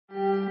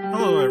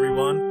Hello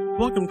everyone,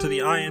 welcome to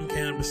the I Am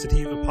Cannabis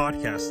Sativa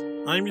podcast.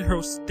 I'm your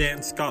host,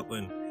 Dan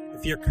Scotland.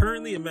 If you're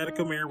currently a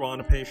medical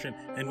marijuana patient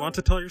and want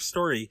to tell your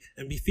story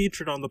and be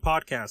featured on the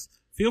podcast,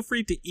 feel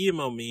free to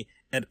email me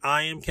at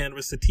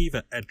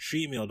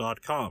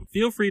iamcannabissativa@gmail.com.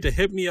 Feel free to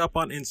hit me up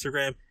on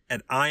Instagram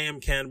at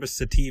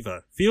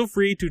iamcannabissativa. Feel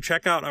free to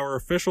check out our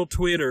official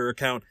Twitter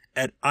account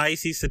at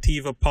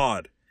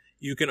ICSativaPod.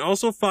 You can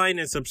also find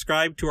and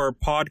subscribe to our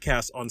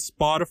podcast on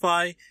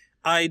Spotify,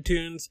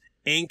 iTunes,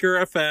 Anchor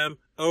FM,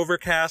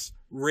 Overcast,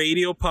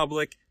 Radio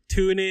Public,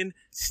 TuneIn,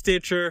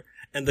 Stitcher,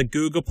 and the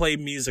Google Play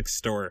Music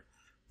Store.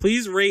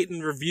 Please rate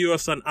and review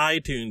us on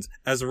iTunes,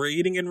 as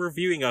rating and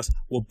reviewing us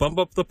will bump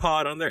up the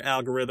pod on their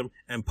algorithm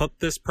and put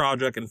this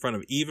project in front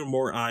of even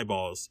more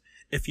eyeballs.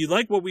 If you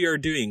like what we are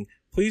doing,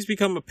 please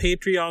become a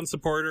Patreon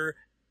supporter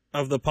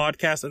of the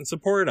podcast and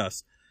support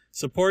us.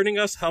 Supporting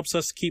us helps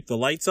us keep the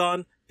lights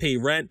on, pay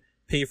rent,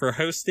 pay for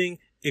hosting,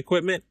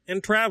 equipment,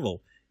 and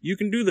travel. You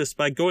can do this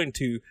by going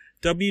to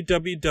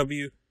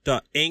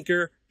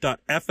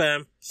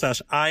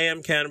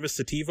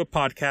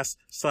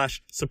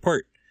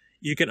www.anchor.fm/IamCannabisSativapodcast/support.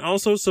 You can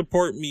also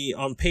support me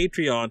on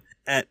Patreon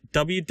at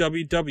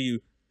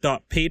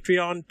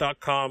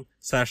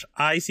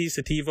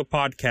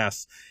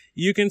www.patreon.com/ICSativapodcasts.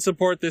 You can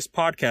support this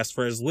podcast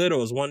for as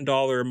little as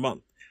 $1 a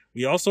month.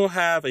 We also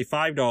have a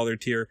 $5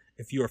 tier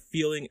if you are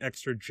feeling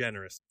extra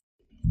generous.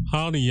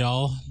 Howdy,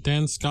 y'all.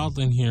 Dan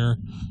Scotland here,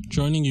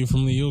 joining you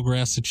from Leal,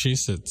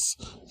 Massachusetts,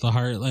 the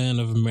heartland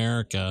of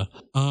America.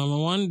 I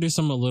want to do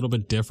something a little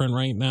bit different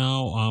right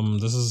now.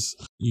 This is,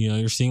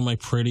 you're seeing my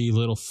pretty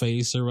little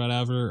face or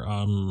whatever.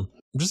 I'm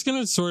just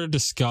going to sort of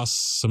discuss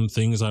some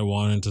things I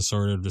wanted to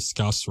sort of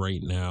discuss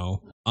right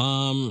now.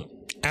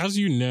 As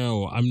you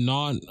know,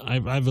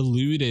 I've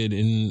alluded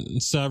in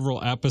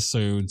several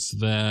episodes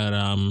that,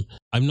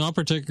 I'm not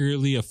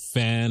particularly a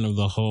fan of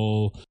the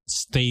whole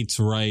states'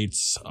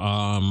 rights,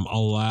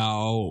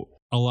 allow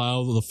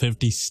the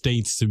 50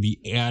 states to be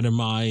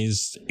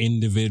atomized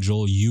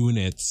individual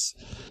units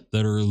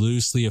that are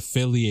loosely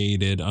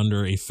affiliated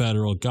under a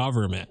federal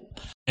government.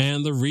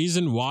 And the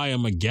reason why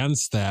I'm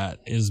against that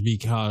is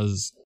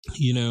because,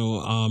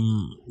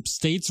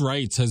 states'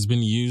 rights has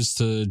been used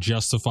to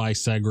justify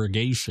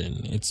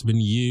segregation. It's been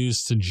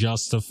used to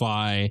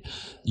justify,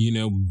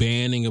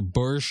 banning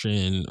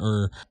abortion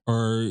or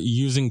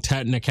using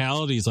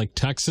technicalities like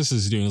Texas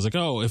is doing. It's like,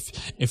 oh,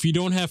 if you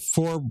don't have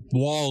 4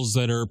 walls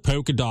that are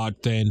polka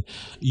dot, then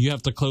you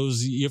have to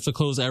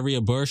close every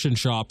abortion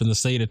shop in the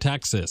state of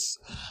Texas.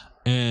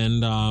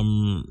 And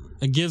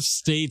it gives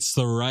states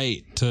the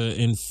right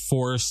to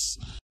force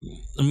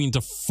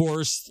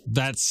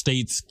that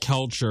state's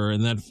culture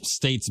and that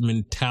state's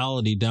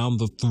mentality down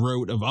the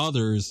throat of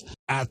others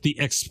at the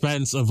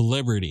expense of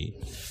liberty.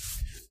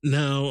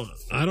 Now,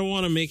 I don't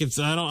want to make it,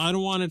 I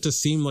don't want it to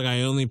seem like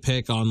I only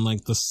pick on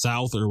like the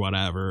South or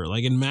whatever.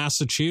 Like in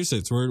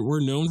Massachusetts,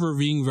 we're known for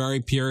being very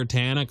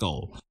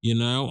puritanical,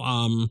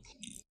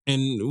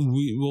 and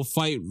we will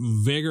fight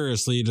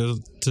vigorously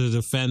to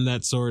defend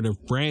that sort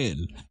of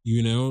brand.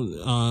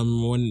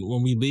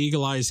 When we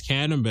legalized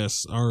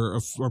cannabis,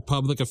 our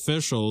public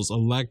officials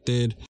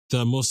elected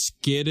the most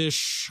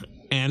skittish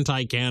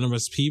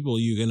anti-cannabis people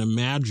you can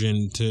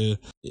imagine to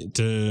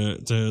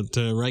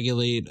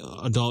regulate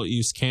adult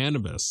use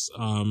cannabis.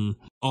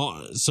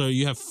 So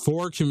you have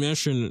 4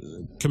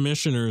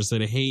 commissioners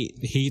that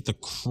hate the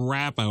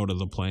crap out of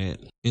the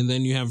plant, and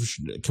then you have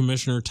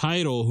Commissioner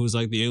Title, who's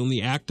like the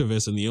only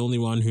activist and the only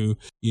one who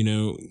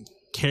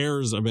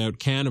cares about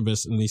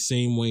cannabis in the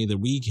same way that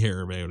we care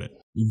about it.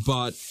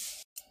 But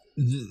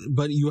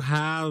you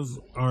have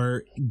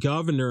our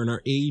governor and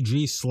our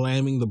AG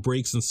slamming the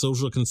brakes in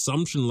social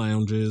consumption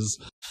lounges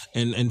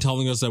and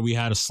telling us that we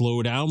had to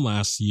slow down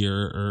last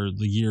year or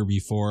the year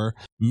before.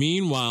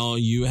 Meanwhile,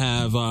 you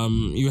have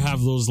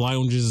those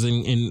lounges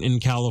in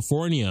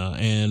California,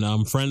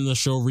 and friend of the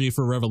show,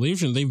 Reefer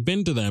Revolution, they've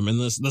been to them, and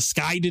the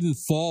sky didn't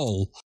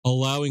fall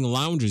allowing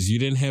lounges. You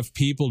didn't have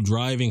people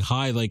driving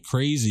high like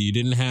crazy. You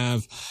didn't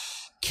have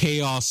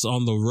chaos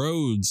on the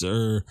roads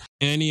or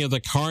any of the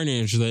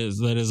carnage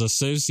that is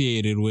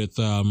associated with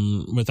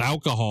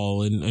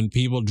alcohol and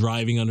people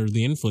driving under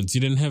the influence.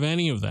 You didn't have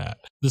any of that.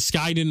 The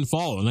sky didn't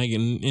fall,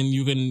 and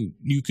you can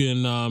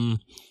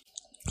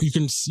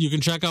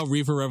check out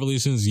Reefer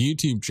Revolution's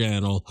YouTube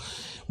channel,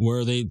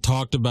 where they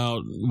talked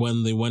about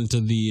when they went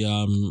to the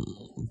I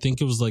think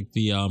it was like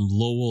the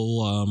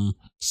Lowell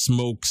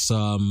Smokes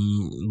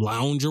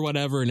lounge or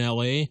whatever in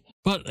LA.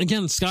 But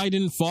again, sky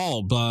didn't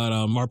fall. But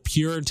our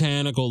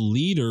puritanical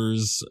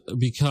leaders,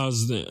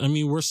 because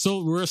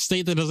we're a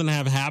state that doesn't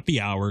have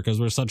happy hour because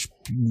we're such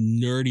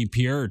nerdy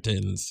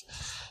Puritans.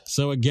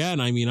 So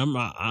again,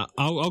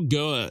 I'll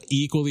go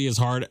equally as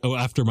hard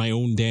after my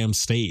own damn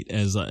state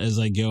as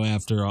I go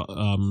after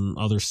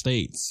other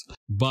states.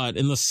 But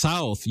in the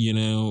South, you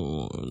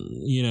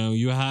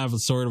have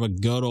sort of a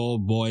good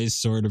old boys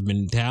sort of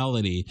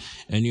mentality,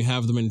 and you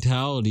have the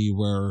mentality mentality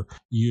where,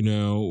 you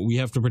know, we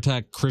have to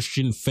protect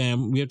Christian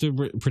we have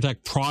to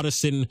protect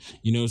Protestant,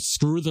 you know,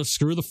 screw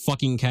the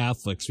fucking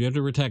Catholics. We have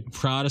to protect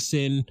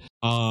Protestant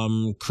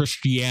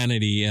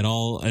Christianity at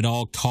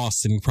all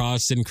costs, and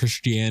Protestant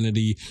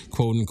Christianity,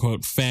 quote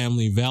unquote,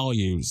 family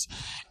values.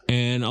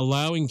 And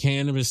allowing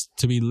cannabis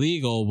to be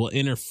legal will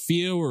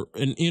interfere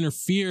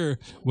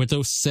with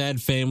those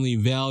said family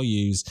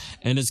values,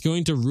 and it's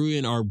going to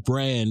ruin our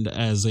brand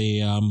as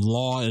a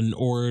law and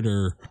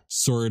order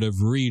sort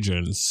of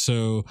region.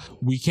 So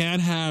we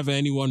can't have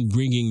anyone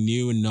bringing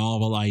new and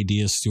novel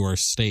ideas to our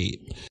state.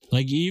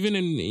 Even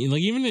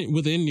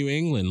within New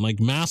England,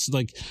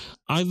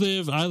 I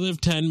live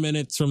 10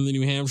 minutes from the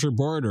New Hampshire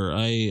border.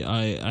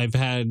 I've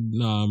had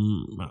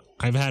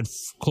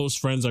close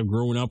friends I've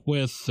grown up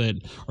with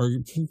that are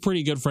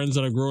pretty good friends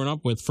that I've grown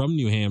up with from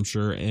New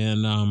Hampshire,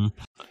 and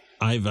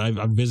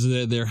I've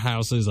visited their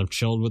houses. I've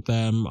chilled with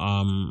them.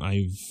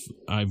 I've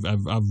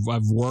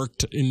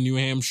worked in New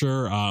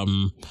Hampshire.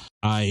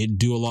 I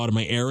do a lot of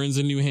my errands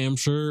in New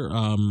Hampshire.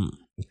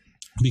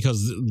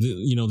 Because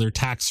they're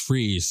tax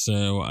free,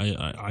 so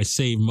I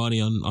save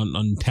money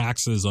on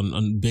taxes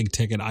on big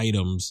ticket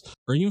items.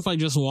 Or even if I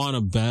just want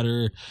to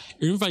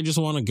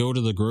go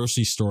to the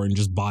grocery store and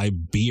just buy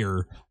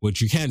beer,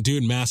 which you can't do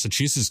in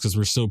Massachusetts because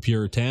we're so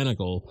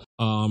puritanical.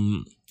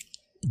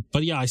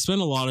 But yeah, I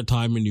spent a lot of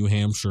time in New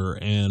Hampshire,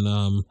 and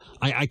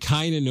I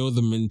kind of know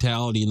the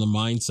mentality and the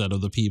mindset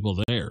of the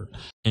people there.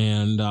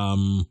 And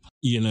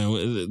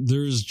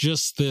there's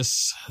just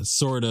this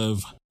sort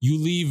of, you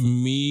leave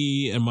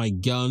me and my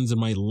guns and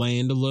my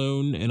land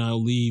alone, and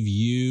I'll leave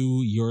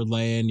you, your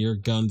land, your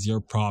guns, your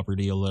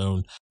property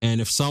alone. And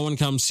if someone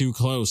comes too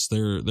close,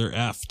 they're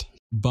effed.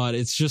 But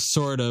it's just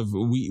sort of,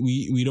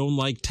 we don't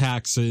like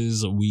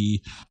taxes.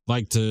 We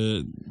like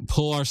to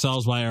pull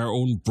ourselves by our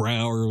own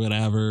brow or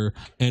whatever.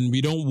 And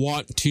we don't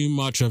want too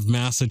much of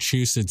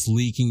Massachusetts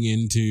leaking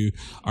into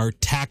our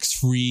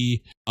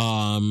tax-free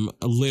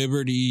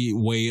liberty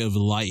way of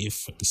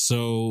life.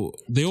 So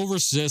they'll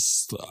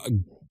resist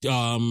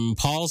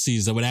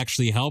policies that would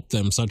actually help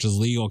them, such as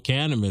legal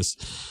cannabis,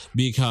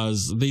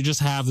 because they just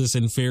have this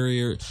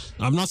inferior,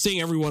 I'm not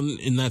saying everyone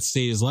in that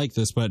state is like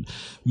this, but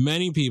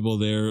many people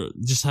there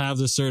just have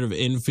this sort of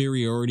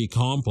inferiority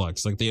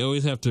complex. Like, they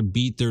always have to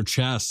beat their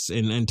chests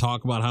and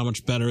talk about how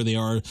much better they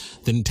are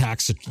than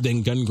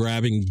gun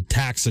grabbing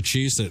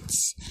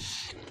Massachusetts.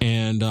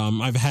 And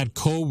I've had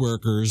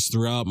co-workers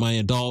throughout my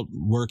adult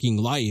working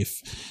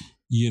life,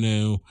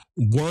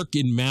 work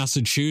in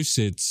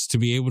Massachusetts to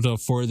be able to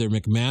afford their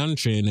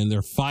McMansion and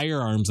their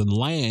firearms and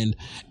land,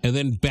 and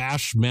then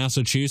bash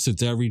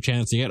Massachusetts every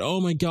chance they get. Oh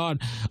my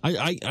God,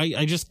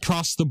 I just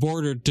crossed the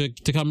border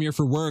to come here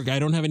for work. I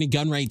don't have any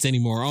gun rights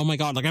anymore. Oh my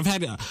God. Like, I've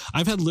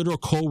had literal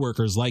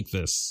co-workers like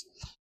this.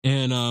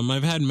 And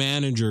I've had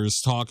managers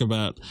talk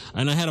about,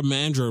 and I had a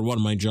manager at one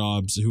of my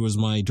jobs who was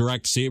my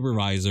direct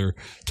supervisor,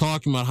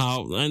 talking about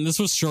how, and this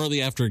was shortly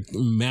after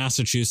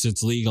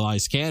Massachusetts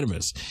legalized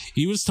cannabis.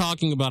 He was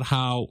talking about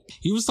how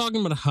he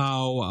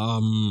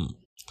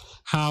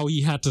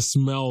had to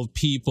smell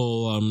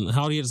people,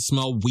 how he had to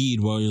smell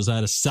weed while he was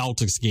at a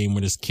Celtics game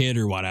with his kid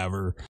or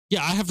whatever.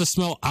 Yeah, I have to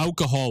smell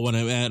alcohol when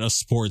I'm at a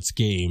sports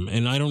game,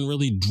 and I don't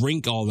really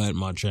drink all that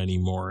much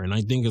anymore, and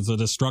I think it's a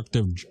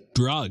destructive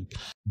drug.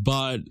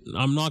 But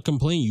I'm not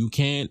complaining. You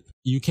can't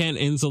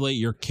insulate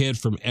your kid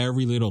from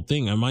every little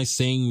thing. Am I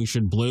saying we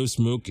should blow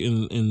smoke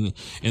in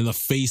the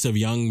face of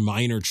young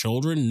minor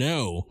children?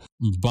 No.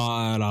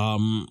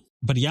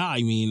 But yeah,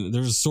 I mean,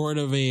 there's sort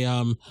of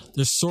a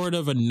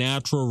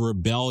natural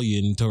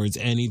rebellion towards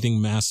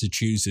anything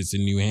Massachusetts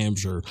and New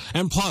Hampshire.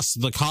 And plus,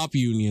 the cop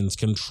unions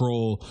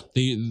control,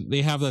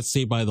 they have that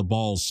state by the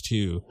balls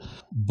too.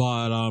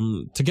 But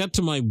to get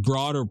to my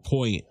broader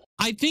point,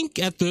 I think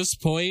at this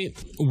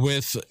point,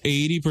 with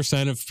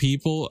 80% of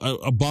people,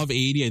 above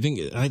 80, I think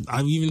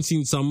I've even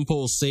seen some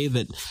polls say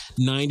that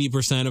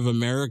 90% of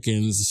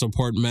Americans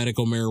support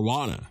medical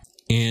marijuana.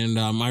 And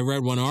I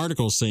read one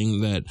article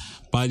saying that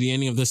by the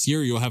ending of this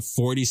year, you'll have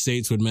 40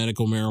 states with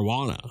medical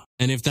marijuana.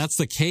 And if that's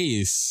the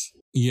case,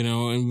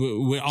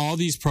 and with all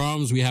these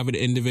problems we have in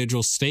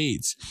individual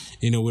states,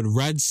 with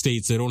red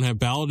states that don't have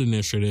ballot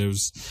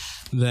initiatives,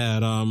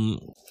 that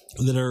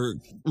are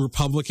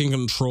Republican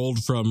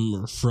controlled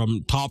from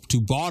top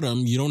to bottom,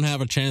 you don't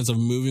have a chance of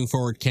moving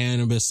forward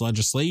cannabis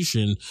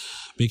legislation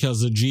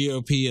because the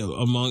GOP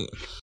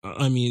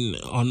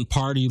on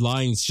party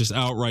lines just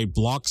outright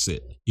blocks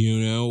it.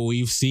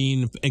 We've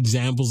seen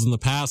examples in the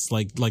past,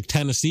 like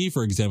Tennessee,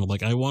 for example.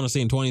 Like, I want to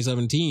say in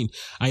 2017,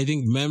 I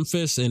think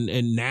Memphis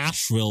and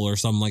Nashville or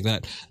something like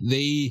that,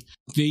 they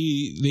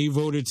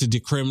voted to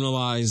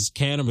decriminalize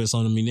cannabis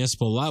on a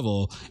municipal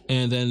level,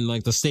 and then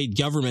like the state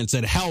government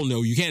said, hell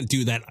no, you can't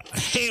do that.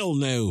 Hell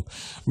no,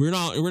 we're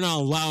not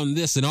allowing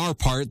this in our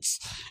parts,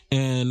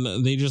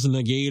 and they just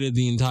negated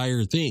the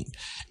entire thing.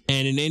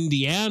 And in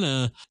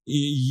Indiana,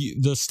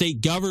 the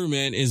state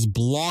government is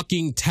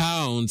blocking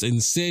towns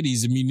and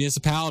cities and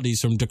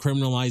municipalities from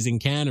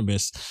decriminalizing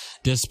cannabis,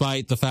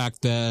 despite the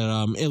fact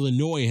that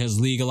Illinois has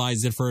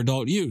legalized it for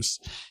adult use.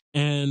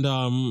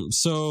 And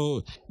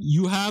so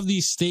you have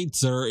these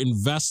states that are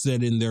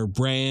invested in their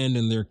brand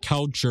and their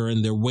culture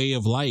and their way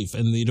of life,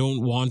 and they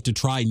don't want to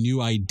try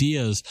new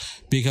ideas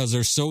because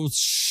they're so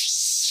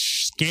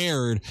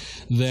scared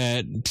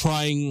that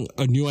trying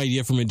a new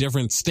idea from a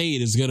different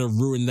state is going to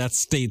ruin that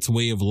state's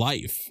way of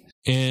life.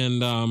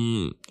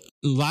 And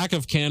lack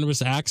of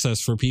cannabis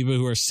access for people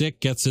who are sick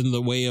gets in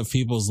the way of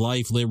people's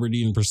life,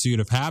 liberty, and pursuit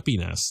of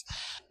happiness.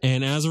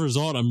 And as a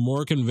result, I'm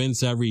more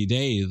convinced every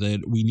day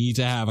that we need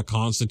to have a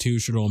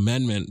constitutional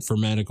amendment for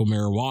medical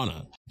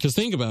marijuana. Because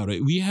think about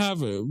it, we have,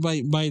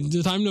 by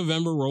the time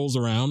November rolls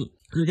around,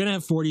 you're going to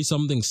have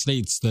 40-something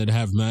states that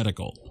have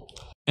medical.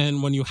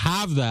 And when you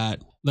have that,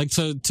 like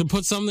to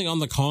put something on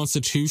the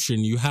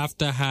Constitution, you have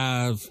to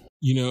have,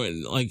 you know,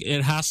 like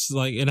it has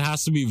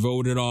to be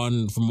voted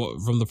on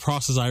from the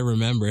process I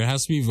remember. It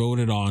has to be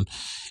voted on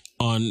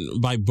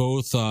by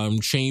both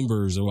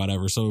chambers or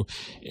whatever. So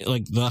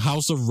like the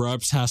House of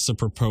Reps has to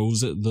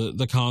propose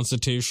the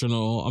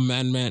constitutional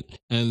amendment,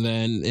 and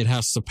then it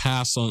has to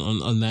pass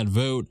on that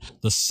vote.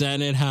 The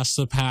Senate has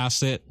to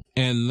pass it,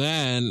 and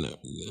then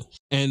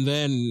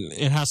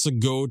it has to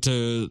go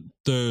to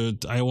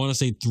I want to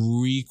say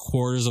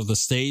 3/4 of the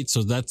states.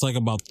 So that's like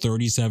about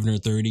 37 or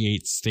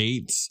 38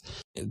 states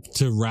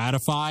to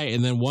ratify.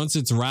 And then once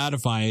it's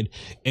ratified,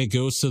 it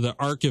goes to the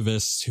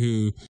archivist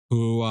who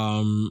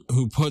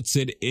puts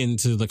it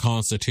into the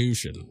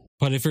Constitution.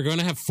 But if you're going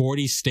to have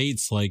 40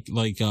 states, like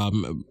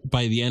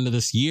by the end of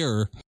this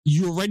year,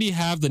 you already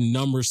have the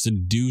numbers to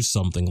do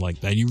something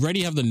like that. You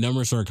already have the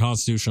numbers for a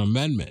constitutional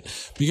amendment,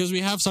 because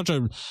we have such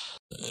a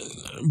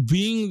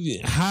giving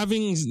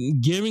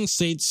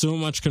states so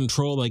much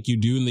control like you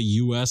do in the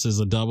U.S. is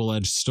a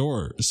double-edged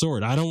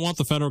sword. I don't want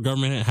the federal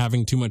government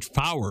having too much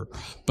power,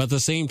 but at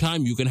the same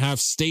time, you can have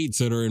states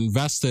that are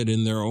invested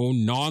in their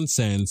own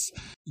nonsense,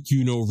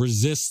 you know,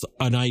 resist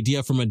an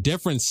idea from a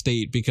different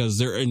state because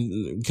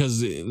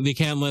they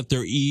can't let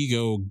their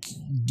ego,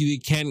 they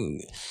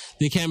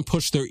can't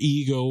push their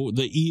ego,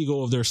 the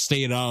ego of their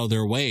state out of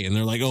their way. And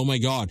they're like, oh my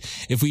God,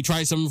 if we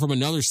try something from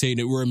another state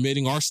that we're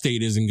admitting our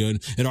state isn't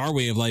good and our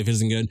way of life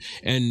isn't good,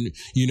 and,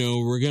 you know,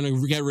 we're going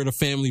to get rid of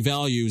family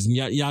values and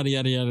yada, yada,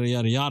 yada, yada,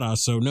 yada, yada.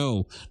 So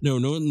no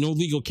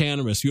legal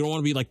cannabis. You don't want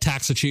to be like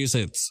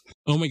Massachusetts.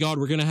 Oh my God,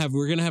 we're going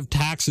to have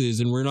taxes,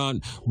 and we're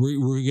going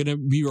to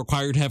be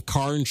required to have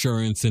car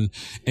insurance and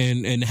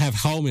have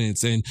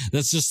helmets. And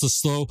that's just the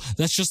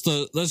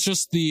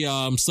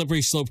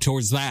slippery slope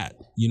towards that.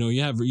 You know,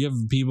 you have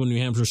people in New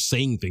Hampshire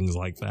saying things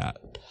like that,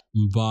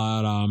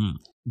 but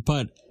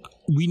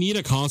we need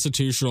a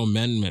constitutional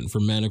amendment for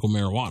medical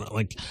marijuana.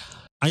 Like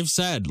I've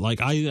said,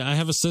 like I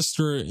have a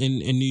sister in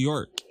New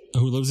York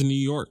who lives in New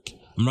York.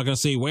 I'm not going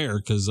to say where,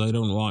 because I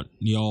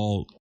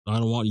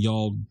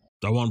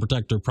want to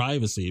protect her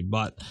privacy,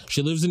 but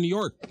she lives in New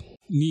York.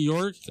 New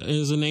York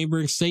is a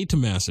neighboring state to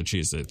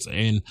Massachusetts,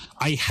 and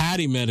I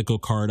had a medical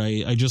card.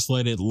 I just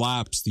let it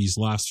lapse these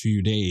last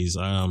few days.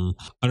 I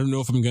don't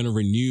know if I'm going to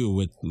renew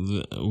with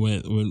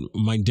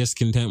my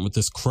discontent with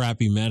this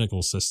crappy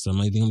medical system.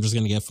 I think I'm just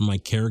going to get from my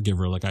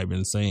caregiver, like I've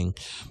been saying.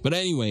 But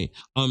anyway,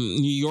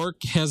 New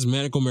York has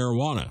medical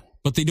marijuana,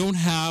 but they don't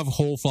have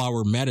whole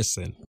flower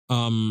medicine.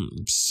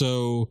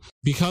 So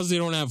because they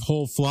don't have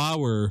whole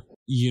flower,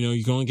 you know,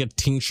 you can only get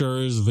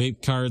tinctures,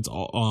 vape cards,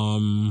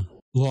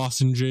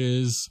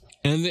 lozenges,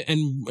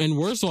 and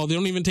worst of all, they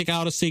don't even take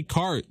out of state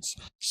cards.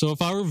 So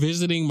if I were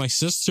visiting my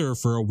sister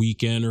for a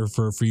weekend or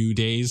for a few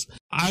days,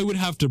 I would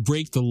have to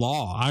break the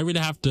law. I would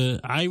have to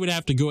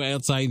go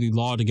outside the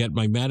law to get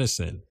my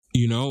medicine.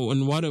 You know,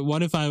 and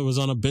what if I was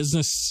on a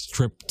business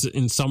trip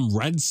in some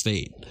red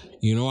state?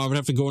 You know, I would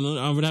have to go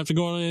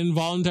on an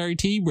involuntary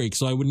tea break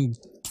so I wouldn't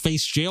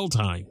face jail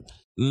time.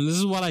 And this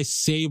is what I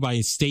say by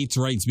states'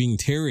 rights being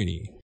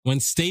tyranny. When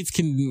states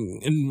can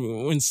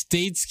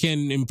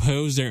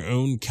impose their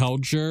own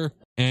culture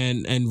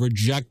and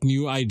reject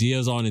new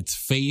ideas on its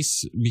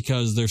face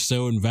because they're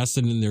so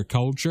invested in their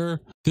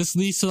culture, this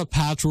leads to the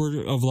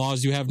patchwork of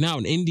laws you have now.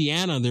 In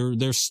Indiana,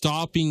 they're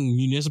stopping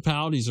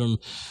municipalities from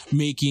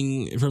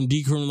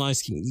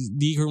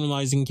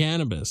decriminalizing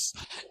cannabis.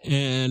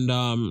 And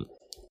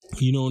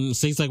you know, in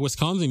states like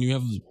Wisconsin, you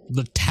have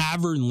the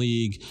Tavern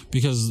League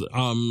because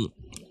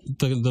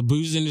the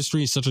booze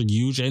industry is such a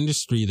huge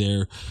industry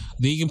there.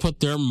 They can put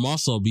their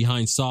muscle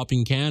behind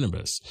stopping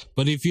cannabis.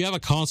 But if you have a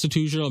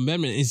constitutional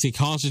amendment, it's a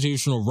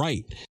constitutional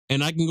right.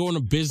 And I can go on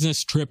a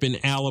business trip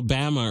in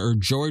Alabama or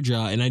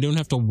Georgia, and I don't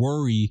have to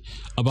worry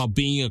about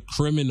being a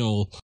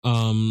criminal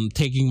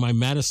taking my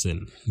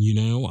medicine, you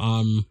know?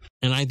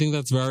 And I think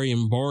that's very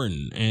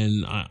important.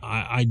 And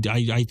I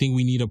think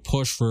we need a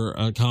push for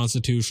a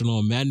constitutional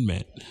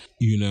amendment.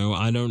 You know,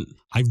 I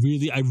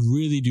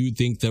really do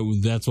think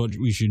that that's what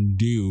we should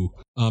do,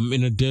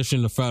 in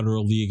addition to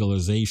federal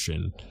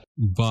legalization.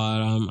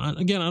 But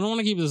again, I don't want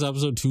to keep this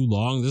episode too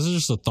long. This is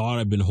just a thought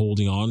I've been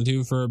holding on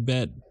to for a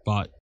bit.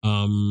 But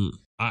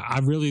I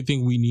really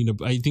think we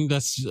need I think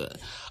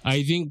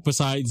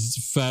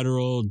besides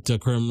federal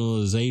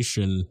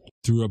decriminalization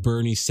through a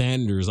Bernie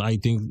Sanders, I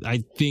think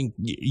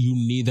you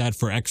need that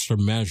for extra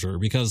measure,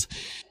 because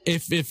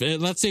if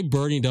let's say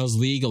Bernie does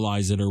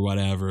legalize it or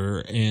whatever,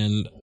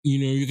 and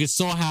you can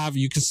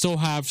still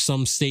have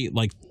some state,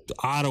 like,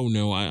 I don't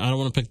know, I don't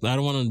want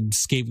to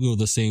scapegoat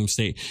the same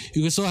state.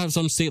 You can still have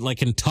some state like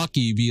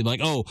Kentucky be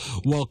like, oh,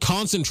 well,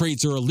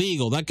 concentrates are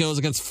illegal. That goes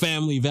against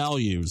family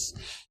values.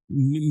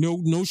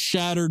 No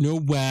shatter, no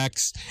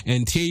wax,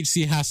 and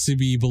THC has to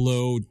be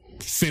below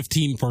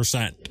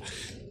 15%.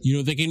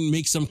 They can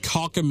make some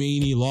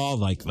cockamamie law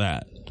like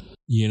that,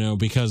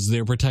 because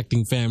they're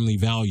protecting family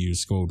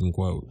values, quote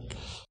unquote.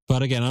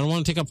 But again, I don't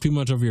want to take up too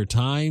much of your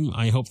time.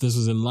 I hope this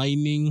is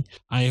enlightening.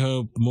 I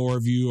hope more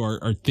of you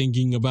are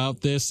thinking about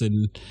this,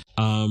 and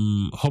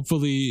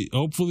hopefully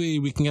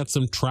we can get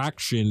some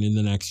traction in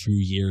the next few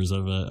years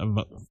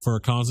for a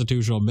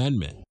constitutional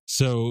amendment.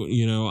 So,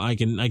 I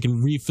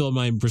can refill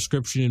my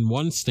prescription in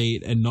one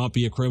state and not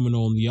be a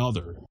criminal in the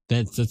other.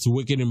 That's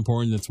wicked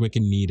important. That's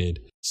wicked needed.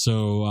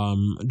 So,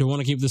 don't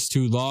want to keep this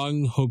too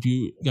long. Hope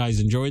you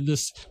guys enjoyed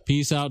this.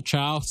 Peace out.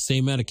 Ciao.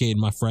 Stay medicated,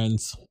 my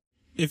friends.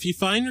 If you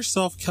find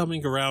yourself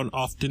coming around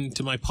often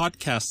to my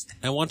podcast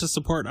and want to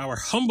support our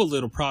humble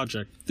little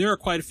project, there are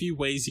quite a few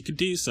ways you could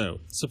do so.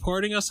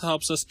 Supporting us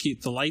helps us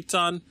keep the lights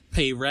on,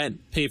 pay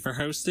rent, pay for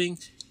hosting,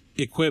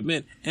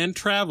 equipment, and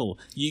travel.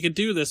 You can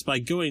do this by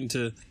going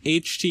to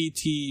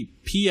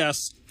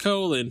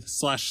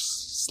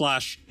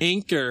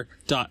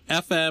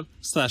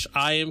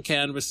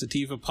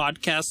https://anchor.fm/IamCannabisSativa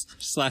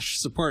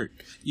podcast/support.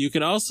 You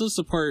can also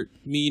support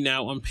me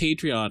now on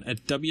Patreon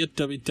at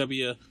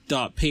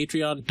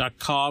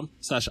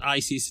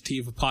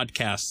www.patreon.com/ICSativa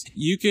podcast.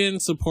 You can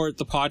support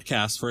the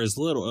podcast for as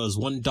little as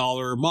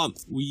 $1 a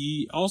month.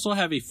 We also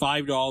have a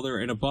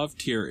 $5 and above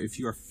tier if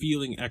you are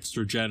feeling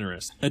extra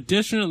generous.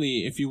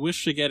 Additionally, if you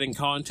wish to get in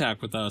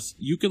contact with us,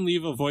 you can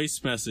leave a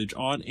voice message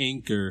on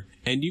Anchor,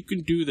 and you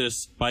can do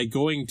this by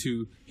going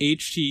to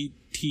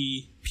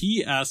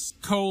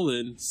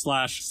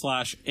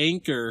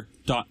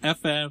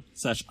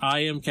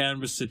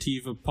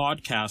https://anchor.fm/IamCannabisSativa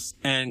podcast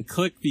and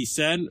click the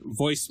send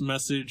voice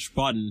message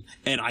button,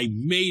 and I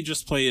may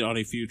just play it on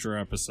a future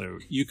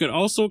episode. You can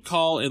also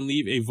call and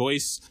leave a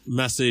voice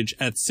message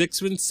at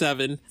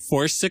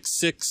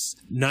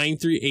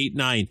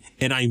 617-466-9389,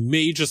 and I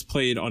may just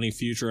play it on a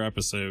future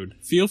episode.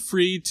 Feel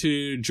free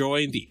to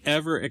join the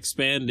ever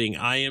expanding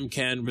I Am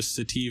Cannabis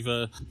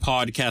Sativa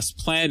podcast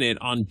planet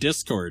on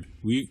Discord.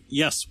 We've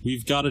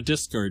got a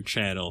Discord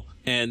channel,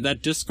 and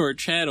that Discord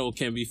channel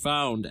can be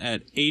found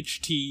at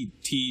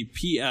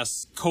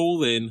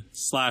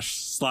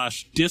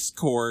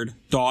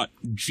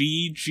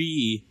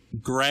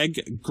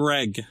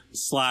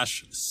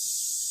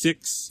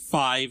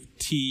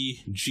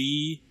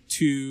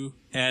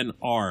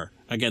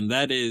Again,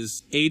 that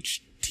is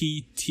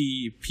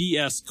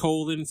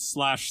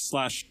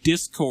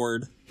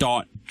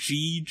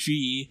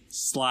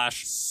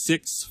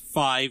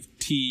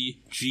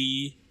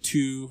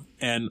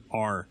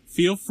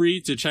Feel free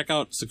to check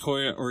out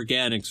Sequoia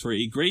Organics for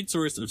a great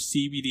source of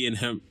CBD and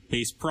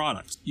hemp-based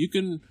products. You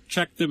can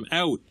check them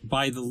out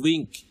by the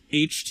link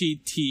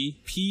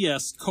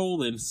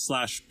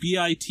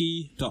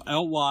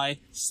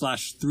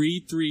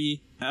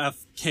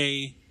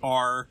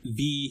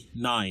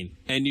https://bit.ly/33FKRV9,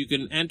 and you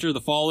can enter the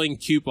following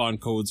coupon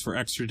codes for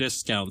extra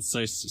discounts,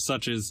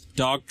 such as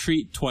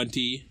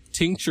DogTreat20,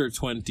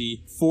 Tincture20,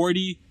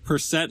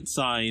 40%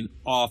 sign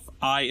off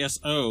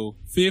ISO,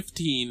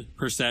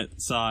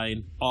 15%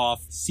 sign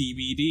off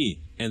CBD,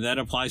 and that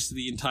applies to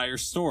the entire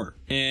store.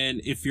 And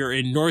if you're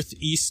in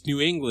Northeast New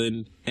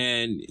England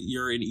and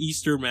you're in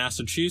Eastern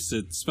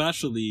Massachusetts,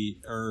 especially,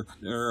 or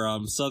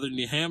Southern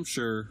New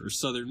Hampshire or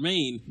Southern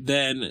Maine,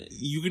 then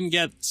you can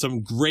get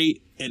some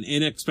great and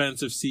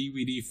inexpensive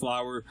CBD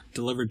flower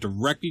delivered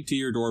directly to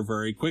your door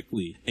very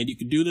quickly. And you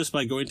can do this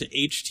by going to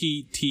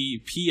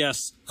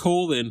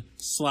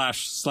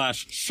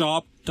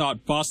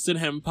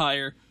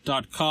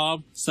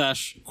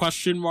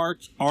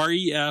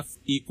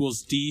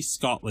https://shop.bostonhempire.com/?ref=D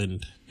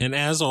Scotland. And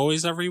as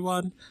always,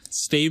 everyone,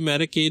 stay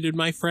medicated,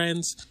 my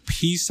friends.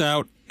 Peace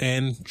out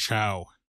and ciao.